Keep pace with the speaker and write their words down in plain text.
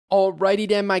Alrighty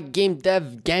then, my game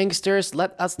dev gangsters,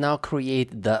 let us now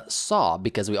create the saw,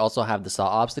 because we also have the saw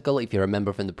obstacle if you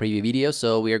remember from the previous video.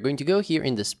 So we are going to go here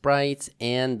in the sprites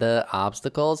and the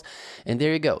obstacles, and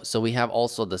there you go. So we have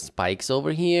also the spikes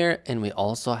over here, and we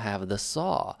also have the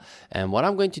saw. And what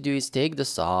I'm going to do is take the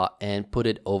saw and put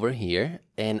it over here,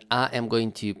 and I am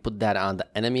going to put that on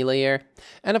the enemy layer.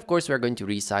 And of course we're going to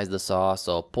resize the saw,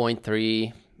 so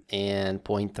 0.3 and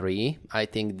 0.3. I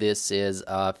think this is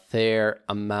a fair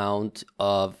amount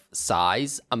of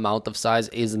size. Amount of size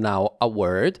is now a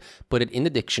word. Put it in the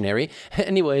dictionary.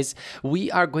 Anyways, we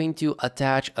are going to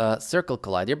attach a circle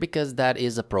collider because that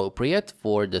is appropriate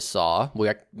for the saw.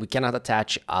 We cannot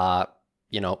attach a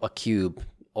cube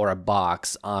or a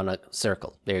box on a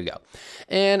circle. There you go.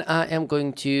 And I am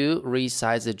going to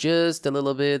resize it just a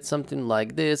little bit, something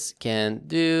like this. Can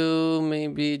do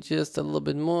maybe just a little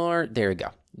bit more. There you go.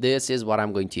 This is what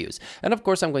I'm going to use. And of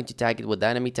course, I'm going to tag it with the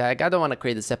enemy tag. I don't want to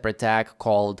create a separate tag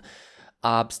called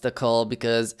obstacle,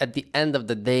 because at the end of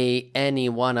the day, any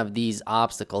one of these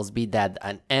obstacles, be that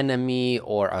an enemy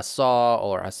or a saw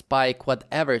or a spike,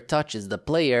 whatever touches the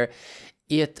player,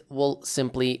 it will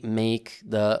simply make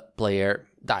the player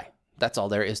die. That's all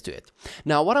there is to it.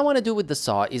 Now, what I want to do with the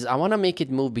saw is I want to make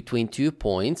it move between 2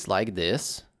 points like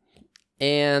this.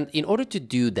 And in order to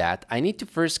do that, I need to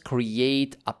first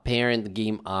create a parent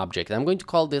game object. I'm going to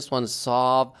call this one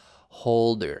saw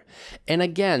holder. And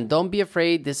again, don't be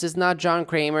afraid. This is not John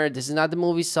Kramer. This is not the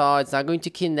movie Saw. It's not going to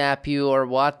kidnap you or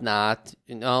whatnot.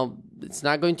 It's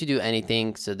not going to do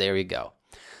anything. So there we go.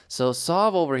 So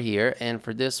solve over here, and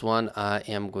for this one, I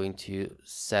am going to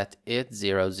set it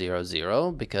 0, 0,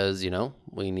 0, because,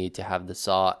 we need to have the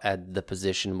saw at the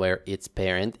position where its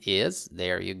parent is.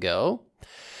 There you go.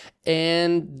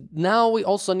 And now we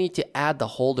also need to add the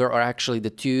holder, or actually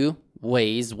the 2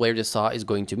 ways where the saw is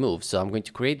going to move. So I'm going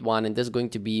to create one, and this is going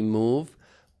to be move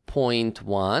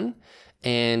 0.1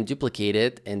 and duplicate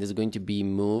it, and this is going to be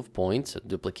move point, so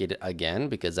duplicate it again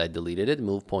because I deleted it,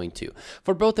 move 0.2.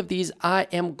 For both of these, I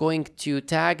am going to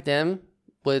tag them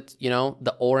with,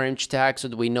 the orange tag so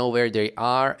that we know where they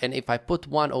are. And if I put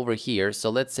one over here, so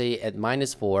let's say at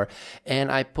 -4,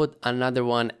 and I put another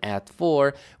one at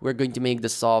 4, we're going to make the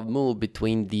saw move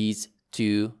between these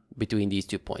two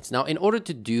points. Now, in order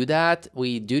to do that,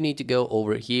 we do need to go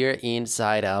over here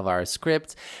inside of our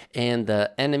scripts and the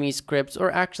enemy scripts,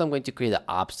 or actually I'm going to create an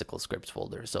obstacle scripts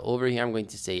folder. So over here, I'm going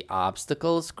to say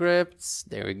obstacle scripts.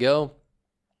 There we go.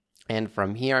 And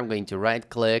from here, I'm going to right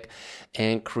click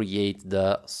and create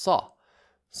the saw.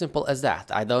 Simple as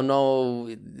that. I don't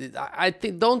know.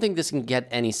 Don't think this can get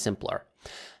any simpler.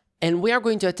 And we are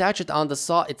going to attach it on the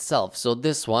saw itself. So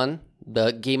this one,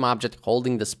 the game object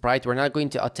holding the sprite, we're not going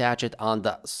to attach it on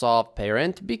the saw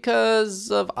parent because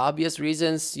of obvious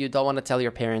reasons. You don't want to tell your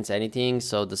parents anything,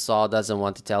 so the saw doesn't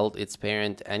want to tell its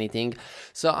parent anything.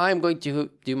 So I'm going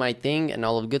to do my thing and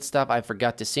all of good stuff. I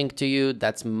forgot to sync to you.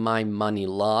 That's my money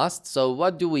lost. So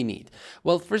what do we need?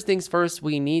 Well, first things first,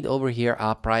 we need over here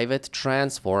a private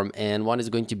transform, and one is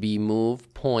going to be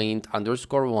move point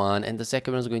 _1, and the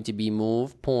second one is going to be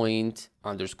move point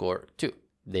 _2.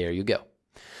 There you go.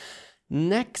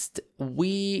 Next,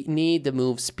 we need the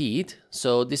move speed.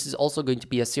 So this is also going to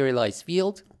be a serialized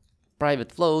field.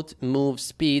 Private float, move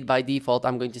speed. By default,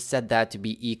 I'm going to set that to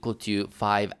be equal to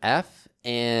 5f.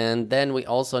 And then we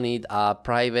also need a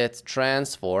private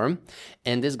transform.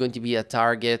 And this is going to be a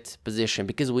target position,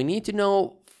 because we need to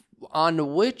know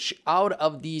on which out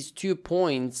of these 2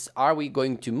 points are we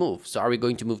going to move. So are we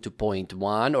going to move to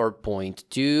 0.1 or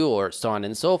 0.2 or so on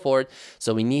and so forth?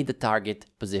 So we need the target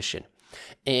position.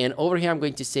 And over here, I'm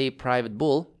going to say private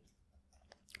bool,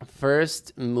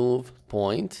 first move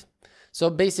point. So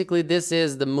basically, this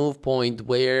is the move point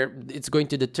where it's going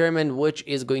to determine which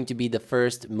is going to be the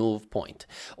first move point,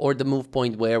 or the move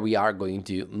point where we are going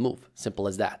to move. Simple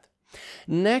as that.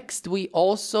 Next, we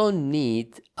also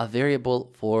need a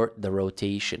variable for the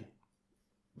rotation,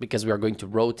 because we are going to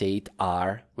rotate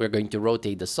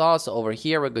the saw. So over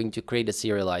here, we're going to create a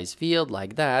serialized field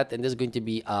like that. And this is going to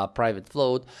be a private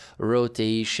float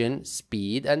rotation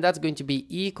speed. And that's going to be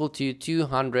equal to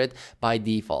 200 by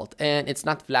default. And it's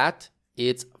not flat,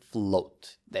 it's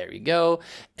float. There you go.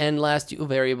 And last 2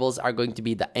 variables are going to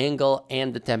be the angle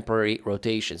and the temporary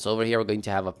rotation. So over here, we're going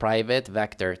to have a private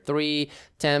vector 3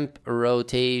 temp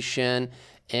rotation.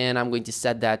 And I'm going to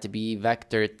set that to be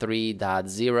vector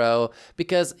 3.0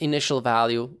 because initial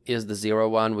value is the 0,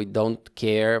 1. We don't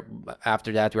care.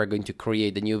 After that, we're going to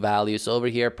create the new value. So over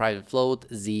here, private float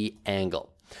z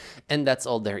angle. And that's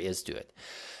all there is to it.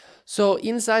 So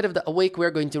inside of the awake,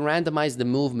 we're going to randomize the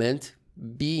movement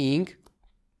being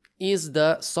is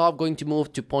the saw going to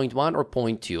move to point 1 or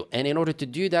point 2? And in order to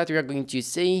do that, we are going to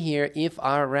say here if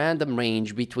our random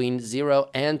range between 0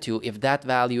 and 2, if that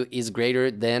value is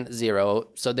greater than 0,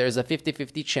 so there's a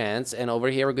 50-50 chance, and over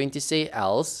here we're going to say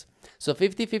else. So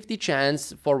 50-50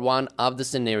 chance for one of the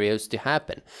scenarios to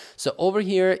happen. So over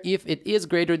here, if it is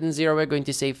greater than 0, we're going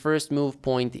to say first move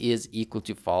point is equal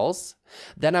to false.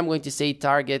 Then I'm going to say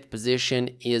target position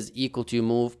is equal to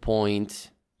move point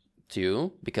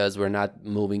 2, because we're not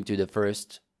moving to the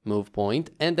first move point.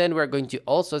 And then we're going to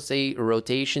also say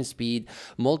rotation speed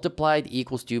multiplied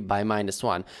equals to by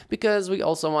 -1, because we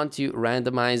also want to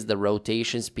randomize the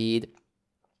rotation speed.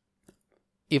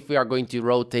 If we are going to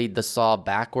rotate the saw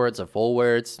backwards or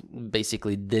forwards,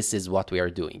 basically this is what we are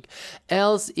doing.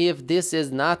 Else, if this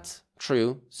is not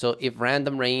true, so if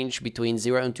random range between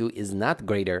 0 and 2 is not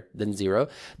greater than 0,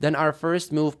 then our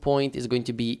first move point is going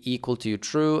to be equal to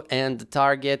true, and the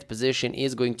target position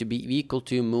is going to be equal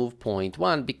to move point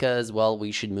 1, because, well,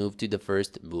 we should move to the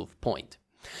first move point.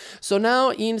 So now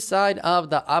inside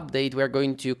of the update, we're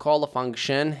going to call a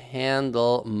function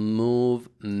handle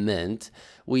movement.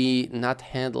 Not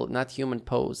human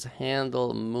pose,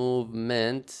 handle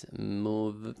movement,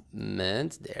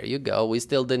 there you go. We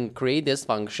still didn't create this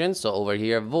function, so over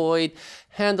here void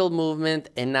handle movement,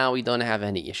 and now we don't have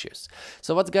any issues.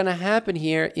 So what's gonna happen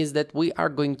here is that we are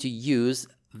going to use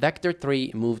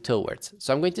vector3 move towards.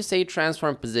 So I'm going to say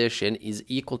transform position is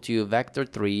equal to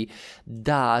vector3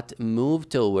 dot move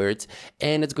towards,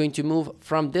 and it's going to move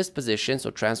from this position, so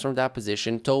transform that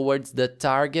position towards the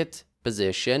target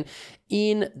position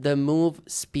in the move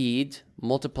speed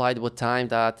multiplied with time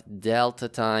dot delta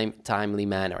time timely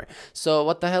manner. So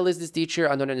what the hell is this, teacher?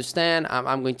 I don't understand.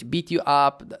 I'm going to beat you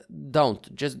up. Don't.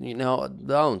 Just,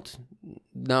 don't.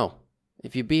 No.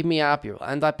 If you beat me up, you'll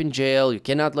end up in jail. You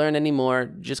cannot learn anymore.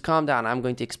 Just calm down. I'm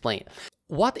going to explain.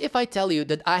 What if I tell you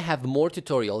that I have more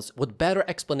tutorials with better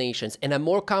explanations and a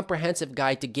more comprehensive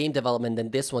guide to game development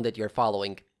than this one that you're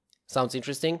following? Sounds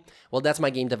interesting? Well, that's my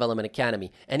Game Development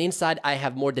Academy. And inside, I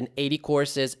have more than 80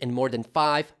 courses and more than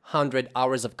 500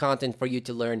 hours of content for you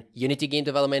to learn Unity game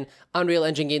development, Unreal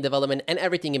Engine game development, and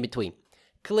everything in between.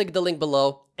 Click the link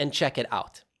below and check it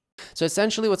out. So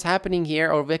essentially what's happening here,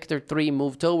 our vector3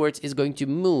 move towards is going to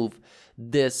move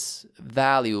this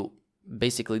value,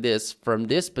 basically this, from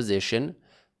this position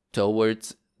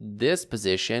towards this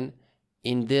position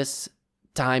in this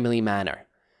timely manner.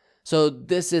 So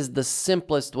this is the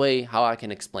simplest way how I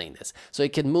can explain this. So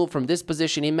it can move from this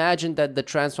position. Imagine that the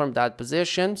transform that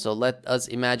position. So let us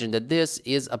imagine that this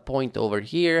is a point over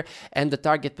here and the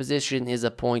target position is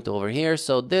a point over here.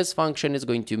 So this function is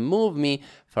going to move me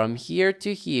from here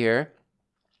to here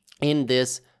in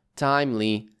this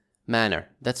timely manner.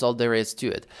 That's all there is to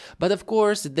it. But of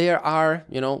course, there are,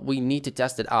 we need to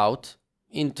test it out.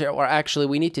 Or actually,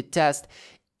 we need to test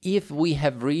if we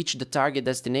have reached the target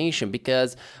destination,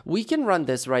 because we can run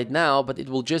this right now, but it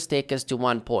will just take us to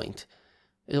one point.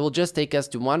 It will just take us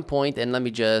to one point, and let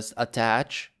me just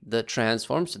attach the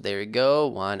transform. So there you go,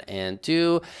 1 and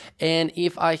 2. And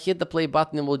if I hit the play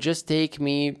button, it will just take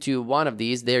me to one of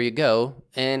these. There you go.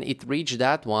 And it reached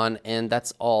that one, and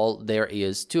that's all there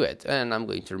is to it. And I'm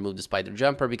going to remove the spider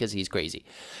jumper because he's crazy.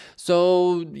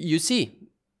 So you see,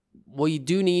 we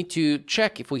do need to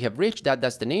check if we have reached that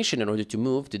destination in order to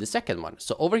move to the second one.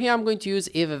 So over here, I'm going to use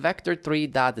if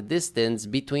vector3 dot distance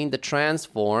between the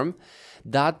transform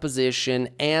dot position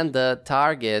and the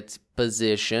target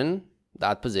position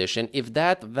dot position. If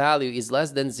that value is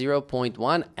less than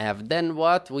 0.1f, then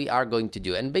what we are going to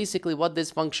do, and basically what this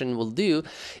function will do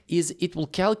is it will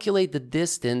calculate the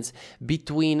distance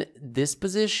between this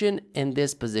position and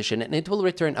this position, and it will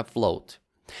return a float.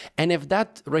 And if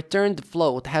that returned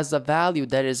float has a value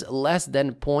that is less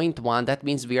than 0.1, that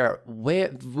means we are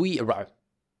where we are.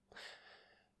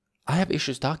 I have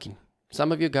issues talking.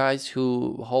 Some of you guys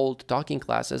who hold talking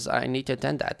classes, I need to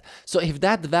attend that. So if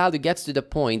that value gets to the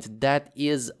point that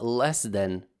is less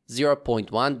than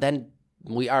 0.1, then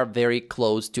we are very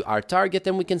close to our target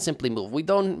and we can simply move. We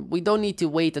don't need to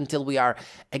wait until we are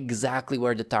exactly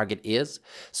where the target is.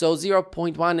 So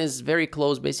 0.1 is very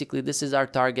close. Basically, this is our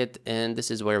target and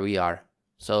this is where we are.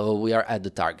 So we are at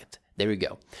the target. There we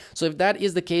go. So if that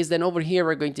is the case, then over here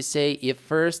we're going to say if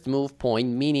first move point,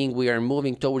 meaning we are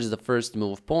moving towards the first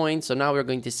move point. So now we're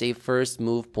going to say first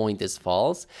move point is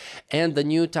false and the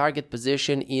new target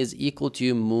position is equal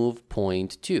to move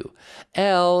point 2.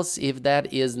 Else, if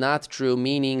that is not true,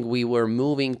 meaning we were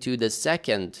moving to the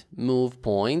second move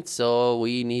point, so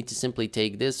we need to simply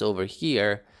take this over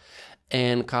here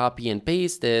and copy and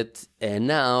paste it, and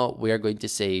now we are going to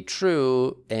say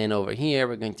true, and over here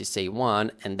we're going to say 1,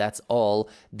 and that's all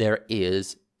there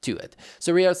is to it.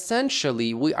 So we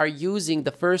are using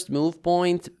the first move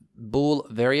point bool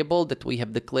variable that we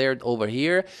have declared over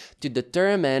here to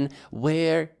determine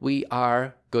where we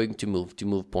are going to move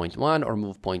point 1 or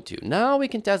move point 2. Now we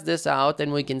can test this out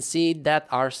and we can see that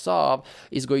our saw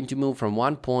is going to move from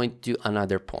one point to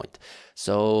another point.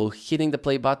 So hitting the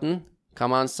play button,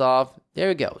 come on saw, there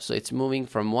we go. So it's moving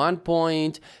from one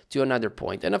point to another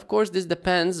point. And of course this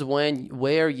depends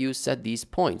where you set these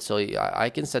points. So I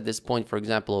can set this point, for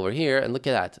example, over here, and look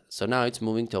at that. So now it's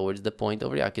moving towards the point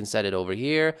over here. I can set it over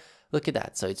here. Look at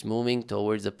that. So it's moving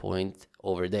towards the point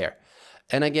over there.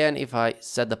 And again, if I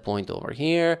set the point over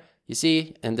here, you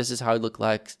see, and this is how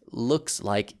it looks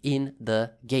like in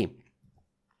the game.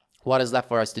 What is left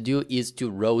for us to do is to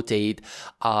rotate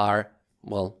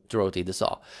the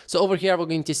saw. So over here, we're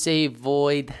going to say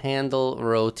void handle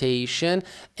rotation.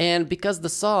 And because the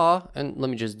saw, and let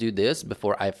me just do this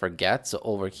before I forget. So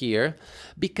over here,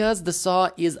 because the saw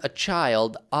is a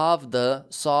child of the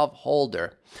saw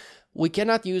holder, we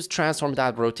cannot use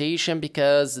transform.rotation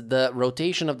because the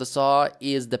rotation of the saw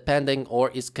is depending or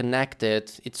is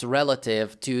connected, it's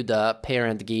relative to the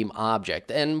parent game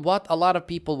object. And what a lot of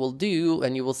people will do,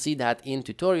 and you will see that in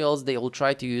tutorials, they will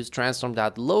try to use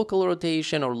transform.local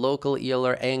rotation or local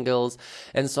ELR angles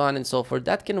and so on and so forth.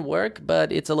 That can work,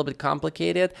 but it's a little bit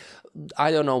complicated.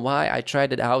 I don't know why. I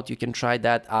tried it out. You can try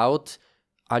that out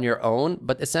on your own,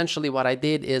 but essentially what I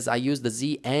did is I used the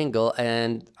Z angle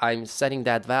and I'm setting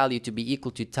that value to be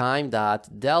equal to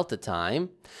time.delta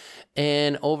time,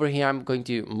 and over here I'm going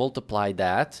to multiply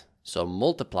that, so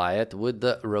multiply it with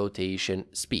the rotation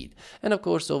speed, and of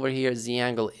course over here Z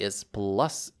angle is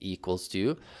plus equals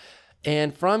to,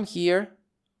 and from here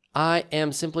I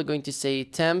am simply going to say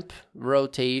temp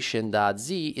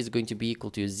rotation.z is going to be equal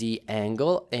to Z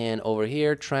angle, and over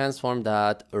here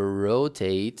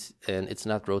transform.rotate, and it's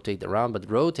not rotate around but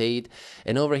rotate,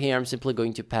 and over here I'm simply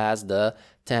going to pass the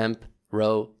temp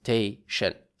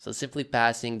rotation. So simply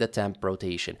passing the temp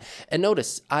rotation. And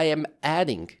notice I am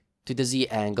adding to the Z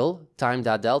angle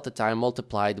time.delta time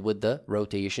multiplied with the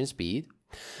rotation speed.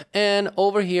 And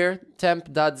over here,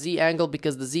 temp.z angle,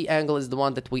 because the Z angle is the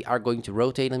one that we are going to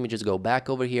rotate. Let me just go back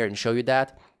over here and show you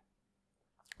that.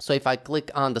 So if I click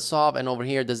on the saw and over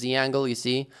here, the Z angle, you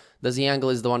see, the Z angle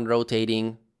is the one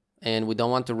rotating, and we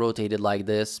don't want to rotate it like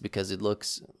this because it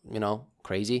looks,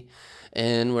 crazy.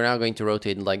 And we're now going to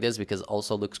rotate it like this because it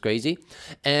also looks crazy.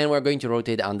 And we're going to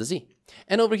rotate on the Z.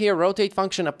 And over here, rotate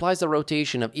function applies the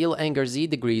rotation of ELR Z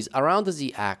degrees around the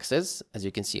Z axis, as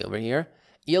you can see over here.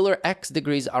 ELR X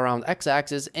degrees around X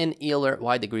axis and ELR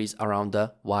Y degrees around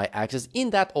the Y axis in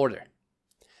that order.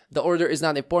 The order is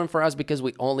not important for us because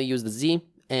we only use the Z,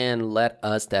 and let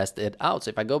us test it out. So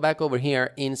if I go back over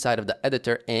here inside of the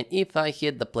editor and if I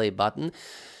hit the play button,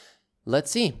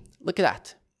 let's see, look at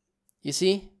that. You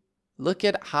see, look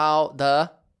at how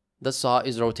the saw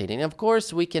is rotating. Of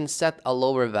course, we can set a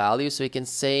lower value. So we can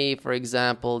say, for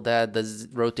example, that the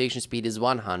rotation speed is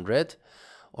 100.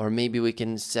 Or maybe we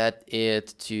can set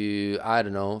it to, I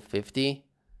don't know, 50.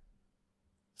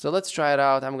 So let's try it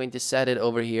out. I'm going to set it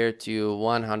over here to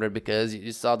 100 because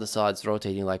you saw the saw, it's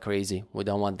rotating like crazy. We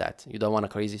don't want that. You don't want a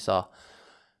crazy saw.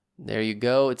 There you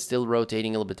go. It's still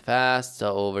rotating a little bit fast.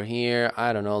 So over here,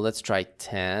 I don't know, let's try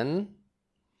 10.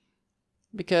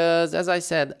 Because as I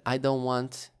said, I don't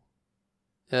want...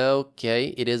 Okay,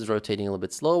 it is rotating a little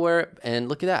bit slower, and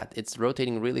look at that. It's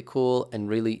rotating really cool and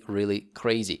really, really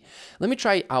crazy. Let me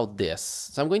try out this.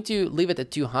 So I'm going to leave it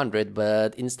at 200,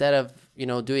 but instead of,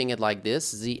 doing it like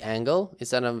this, Z angle,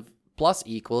 instead of plus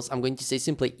equals, I'm going to say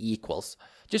simply equals.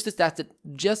 Just to test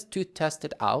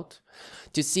it out,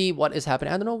 to see what is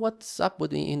happening. I don't know what's up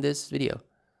with me in this video.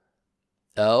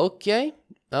 Okay,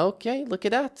 look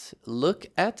at that. Look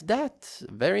at that.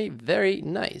 Very, very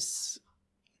nice.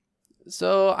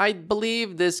 So I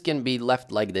believe this can be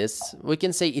left like this. We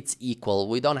can say it's equal.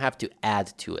 We don't have to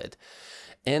add to it.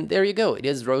 And there you go. It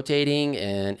is rotating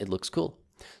and it looks cool.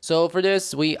 So for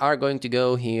this, we are going to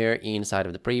go here inside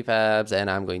of the prefabs, and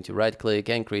I'm going to right click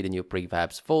and create a new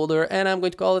prefabs folder, and I'm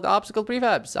going to call it obstacle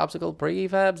prefabs. Obstacle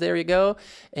prefabs, there you go.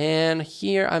 And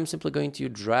here I'm simply going to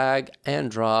drag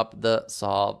and drop the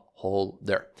saw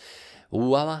holder.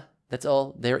 Voila, that's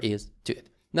all there is to it.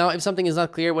 Now, if something is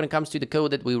not clear when it comes to the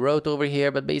code that we wrote over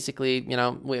here, but basically,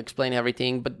 we explain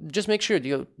everything, but just make sure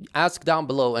you ask down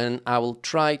below and I will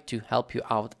try to help you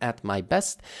out at my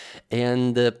best.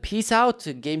 And peace out,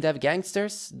 game dev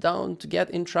gangsters. Don't get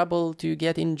in trouble to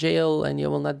get in jail and you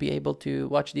will not be able to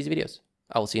watch these videos.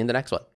 I will see you in the next one.